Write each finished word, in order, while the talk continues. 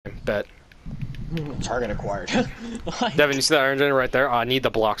bet. Target acquired. Devin, you see that iron generator right there? Oh, I need the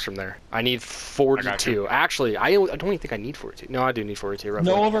blocks from there. I need 42. Actually, I don't even think I need 42. No, I do need 42.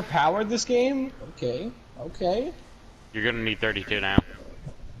 Roughly. No overpowered this game? Okay. Okay. You're gonna need 32 now.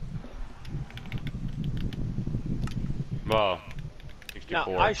 Whoa.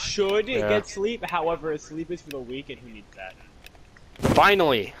 64. Now, I should get sleep, however, sleep is for the weak, and who needs that?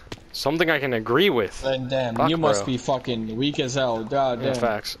 Finally! Something I can agree with. Then damn, Fuck, you must bro. be fucking weak as hell. God damn. Yeah,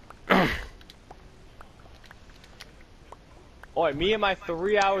 facts. Boy, me and my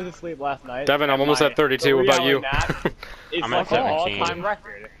 3 hours of sleep last night. Devin, I'm almost at 32. What about you? It's I'm like at an 17. all-time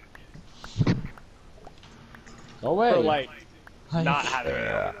record No way. for like not having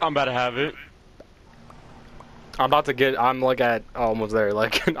it. I'm about to have it. I'm about to get. I'm like at almost there.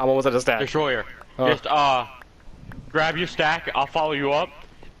 Like I'm almost at a stack. Destroyer. Just grab your stack. I'll follow you up,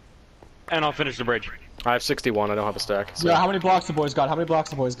 and I'll finish the bridge. I have 61. I don't have a stack. So. Yeah, how many blocks the boys got? How many blocks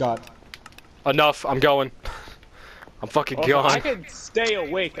the boys got? Enough. I'm going. I'm fucking Also, going. I could stay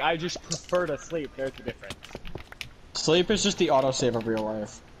awake. I just prefer to sleep. There's the difference. Sleep is just the autosave of real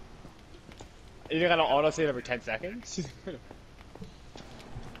life. You think I don't autosave every 10 seconds?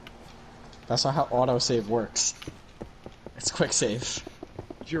 That's not how autosave works. It's quick save.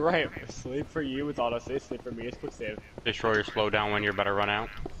 You're right. Sleep for you is autosave. Sleep for me is quick save. Destroyer, slow down when you're about to run out.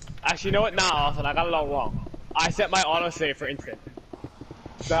 Actually, you know what? Nah, Austin, I got it all wrong. I set my autosave for instant.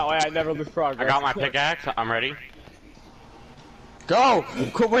 That way I never lose progress. I got my pickaxe. I'm ready. Go!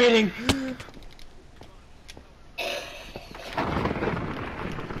 Quit waiting!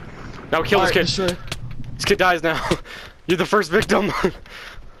 Now kill this Alright, kid. sure. This kid dies now. You're the first victim.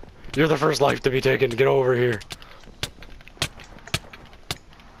 You're the first life to be taken. Get over here.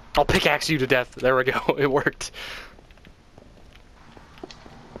 I'll pickaxe you to death. There we go. It worked.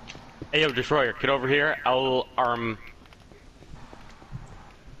 Hey, yo, Destroyer, get over here. I'll I'm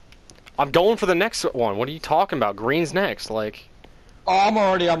going for the next one. What are you talking about? Green's next. Like, Oh, I'm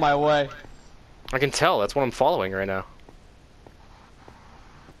already on my way. I can tell. That's what I'm following right now.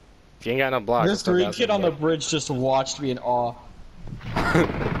 If you ain't got enough blocks. This green kid on the bridge just watched me in awe.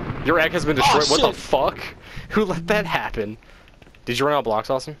 Your egg has been destroyed. Oh, what the shit. fuck? Who let that happen? Did you run out of blocks,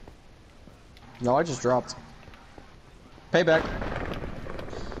 Austin? No, I just dropped. Payback.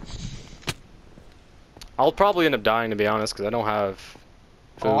 I'll probably end up dying, to be honest, because I don't have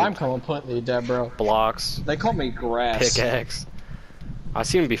food, Oh, I'm completely dead, bro. blocks, They call me grass. pickaxe. I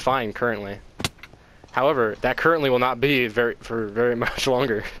seem to be fine currently. However, that currently will not be for very much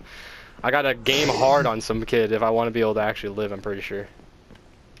longer. I gotta game hard on some kid if I want to be able to actually live, I'm pretty sure.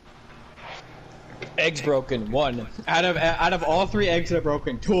 Eggs broken. One. Out of all 3 eggs that are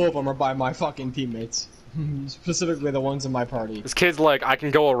broken, 2 of them are by my fucking teammates. Specifically the ones in my party. This kid's like, I can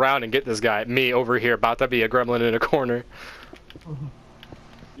go around and get this guy. Me over here, about to be a gremlin in a corner.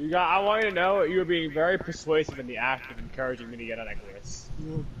 I want you to know you were being very persuasive in the act of encouraging me to get on Equus.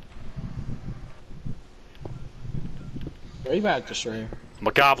 Where you at, Destroyer? I'm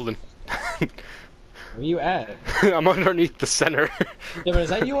a goblin. Where you at? I'm underneath the center. Yeah, but is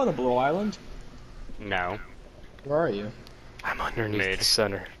that you on the Blue Island? No. Where are you? I'm underneath Mid. the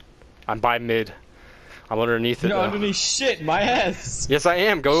center. I'm by mid. I'm underneath it. You're though. underneath shit, my ass. Yes, I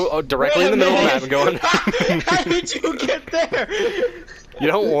am. Go directly Wait in the a middle of the map minute. and go. How did you get there? You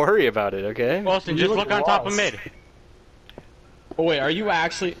don't worry about it, okay? Austin, You just look look on top of lost. mid. Oh wait, are you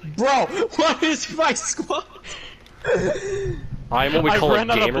actually? Bro, what is my squad? I'm what we I call a ran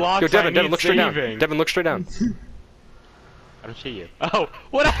out of gamer. blocks, Yo, Devin, I Devin, need look straight down. saving. Devin, look straight down. I don't see you. Oh,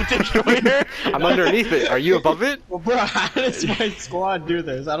 what up, Destroyer? I'm underneath it. Are you above it? Well, bro, how does my squad do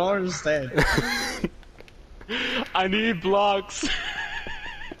this? I don't understand. I need blocks.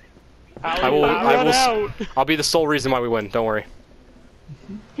 I will. run out. I'll be the sole reason why we win. Don't worry.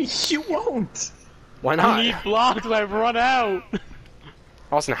 You won't. Why I not? need blocks. I've run out.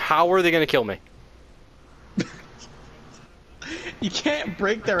 Austin, how are they gonna kill me? You can't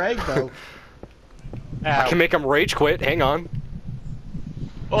break their egg though. I can make them rage quit. Hang on.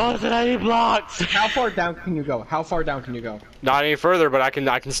 Austin, I need blocks. How far down can you go? How far down can you go? Not any further, but I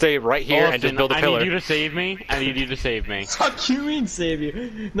can stay right here and just Austin, build a I pillar. need you to save me. I need you to save me. Fuck you mean save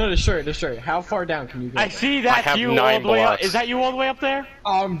you? No, destroy. How far down can you go? I see I that's have you all 9 the way up. blocks. Is that you all the way up there?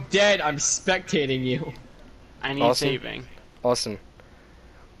 I'm dead. I'm spectating you. I need Austin? saving. Austin,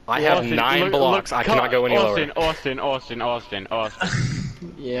 I have Austin, 9 look- blocks. look, I cannot go any Austin, lower. Austin.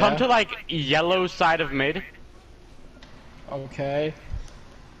 Yeah. Come to like yellow side of mid. Okay.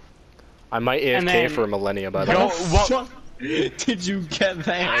 I might and AFK then for a millennia, by the go- way. what- Did you get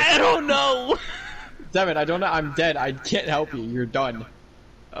that? I don't know. Damn it, I don't know. I'm dead. I can't help you. You're done.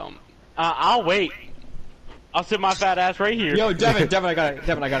 I'll wait. I'll sit my fat ass right here. Yo, Devin, I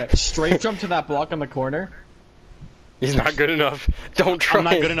got it. Straight jump to that block on the corner. He's not good enough. Don't try. I'm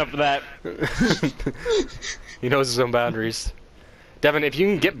not good enough for that. He knows his own boundaries. Devin, if you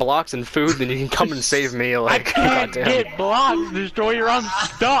can get blocks and food, then you can come and save me. I Like, can't goddamn. get blocks, Destroyer. I'm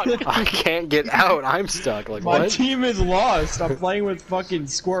stuck. I can't get out. I'm stuck. Like, My what? team is lost. I'm playing with fucking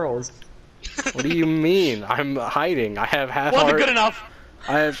squirrels. What do you mean? I'm hiding. I have half Wasn't heart. good enough.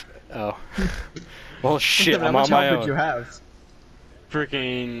 I have. Oh. Well, shit. Devin, I'm how on much my health did own. you have?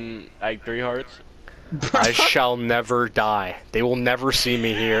 Freaking like 3 hearts. I shall never die. They will never see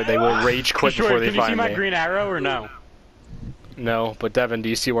me here. They will rage quit Destroyer, before they can you see find my me. green arrow or no? No, but Devin, do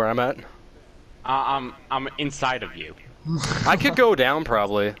you see where I'm at? I'm inside of you. I could go down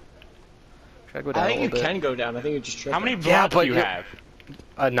probably. Should I go down I a think you little bit? can go down. I think you just tripping. How many blocks Yeah, but do you you're-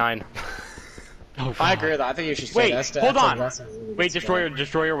 have? 9. Oh, I agree with that. I think you should stay. Wait, That's- hold that's on. that's a really good Wait, spot.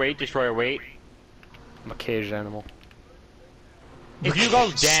 Destroyer, wait, Destroyer, wait. I'm a caged animal. If you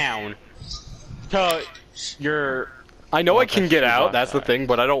go down to your... I know Well, I can that's get too out, much, that's the alright. thing,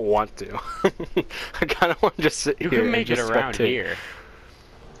 but I don't want to. I kind of want to just sit You here can and make it just around spectate. here.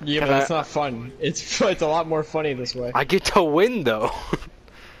 Yeah, but Can that's I- not fun. It's a lot more funny this way. I get to win though.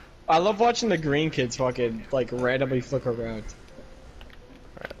 I love watching the green kids fucking like randomly flick around.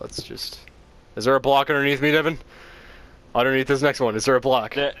 Alright, let's just... Is there a block underneath me, Devin? Underneath this next one, is there a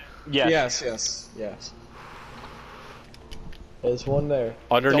block? Yes. Yes. There's one there.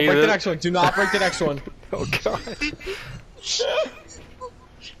 Underneath Don't break it? the next one. Do not break the next one. Oh god.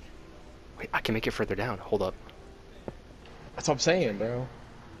 Wait, I can make it further down. Hold up. That's what I'm saying, bro.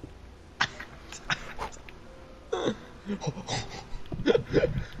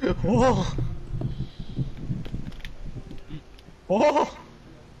 Oh. Oh.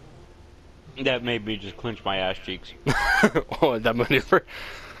 That made me just clench my ass cheeks. Oh, that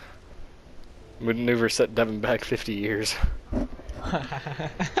maneuver set Devin back 50 years.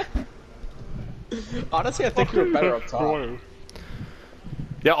 Honestly, I think you were better up top.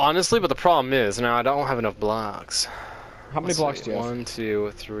 Yeah, honestly, but the problem is, now I don't have enough blocks. How many Let's blocks see, do you have? 1,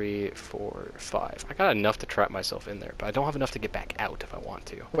 2, 3, 4, 5. I got enough to trap myself in there, but I don't have enough to get back out if I want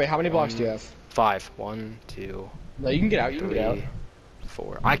to. Wait, how many blocks do you have? 5. 1, 2, No, you can get out. You can 3, get out.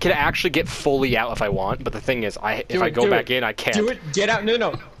 4. I can actually get fully out if I want, but the thing is, if I go back in, I can't. Do it. Get out.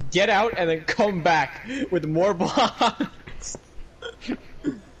 No. Get out and then come back with more blocks.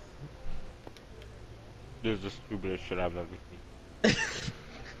 This is the stupidest shit I've ever seen.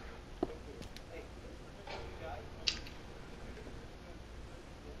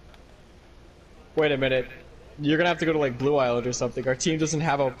 Wait a minute. You're gonna have to go to like Blue Island or something. Our team doesn't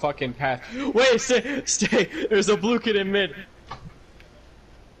have a fucking path. Wait, stay. There's a blue kid in mid.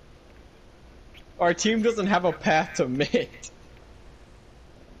 Our team doesn't have a path to mid.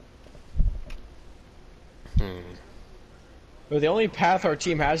 But the only path our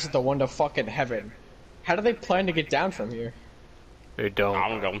team has is the one to fucking heaven. How do they plan to get down from here? They don't. I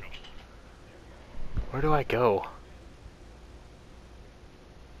don't know. Where do I go?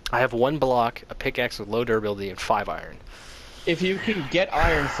 I have 1 block, a pickaxe with low durability, and 5 iron. If you can get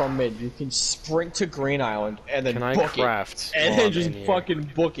iron from mid, you can sprint to Green Island and then Can I book craft? it. And while then I'm just in here?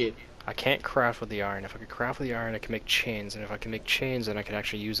 fucking book it. I can't craft with the iron. If I could craft with the iron, I can make chains, and if I can make chains, then I can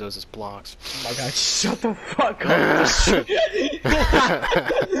actually use those as blocks. Oh my god, shut the fuck up.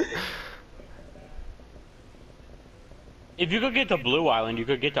 If you could get to Blue Island, you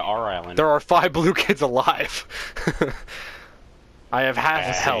could get to our island. There are 5 blue kids alive. I have half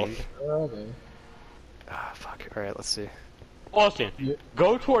his health. Okay. Ah, fuck. Alright, let's see. Austin, Yeah.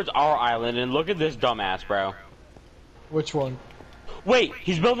 go towards our island and look at this dumbass, bro. Which one? Wait,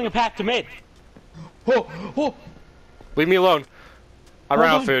 he's building a path to mid. Oh! Leave me alone. I ran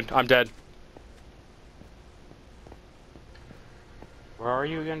out of on. food. I'm dead. Where are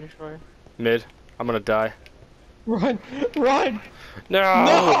you again, Destroyer? Mid. I'm gonna die. Run! Run! No!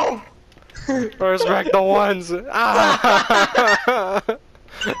 No! Where's back the ones? Ah!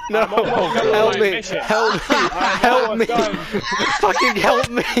 No! Help me! Help me! Help me! Fucking help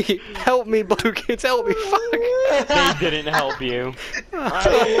me! Help me, blue kids! Help me! Fuck! He didn't help you.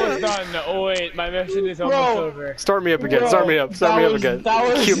 I'm almost done. Oh wait, my mission is almost Bro. over. Start me up again. Start me up. Start me up again.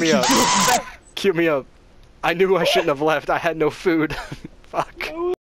 Cue me up. Cue me up. I knew I shouldn't have left. I had no food. Fuck.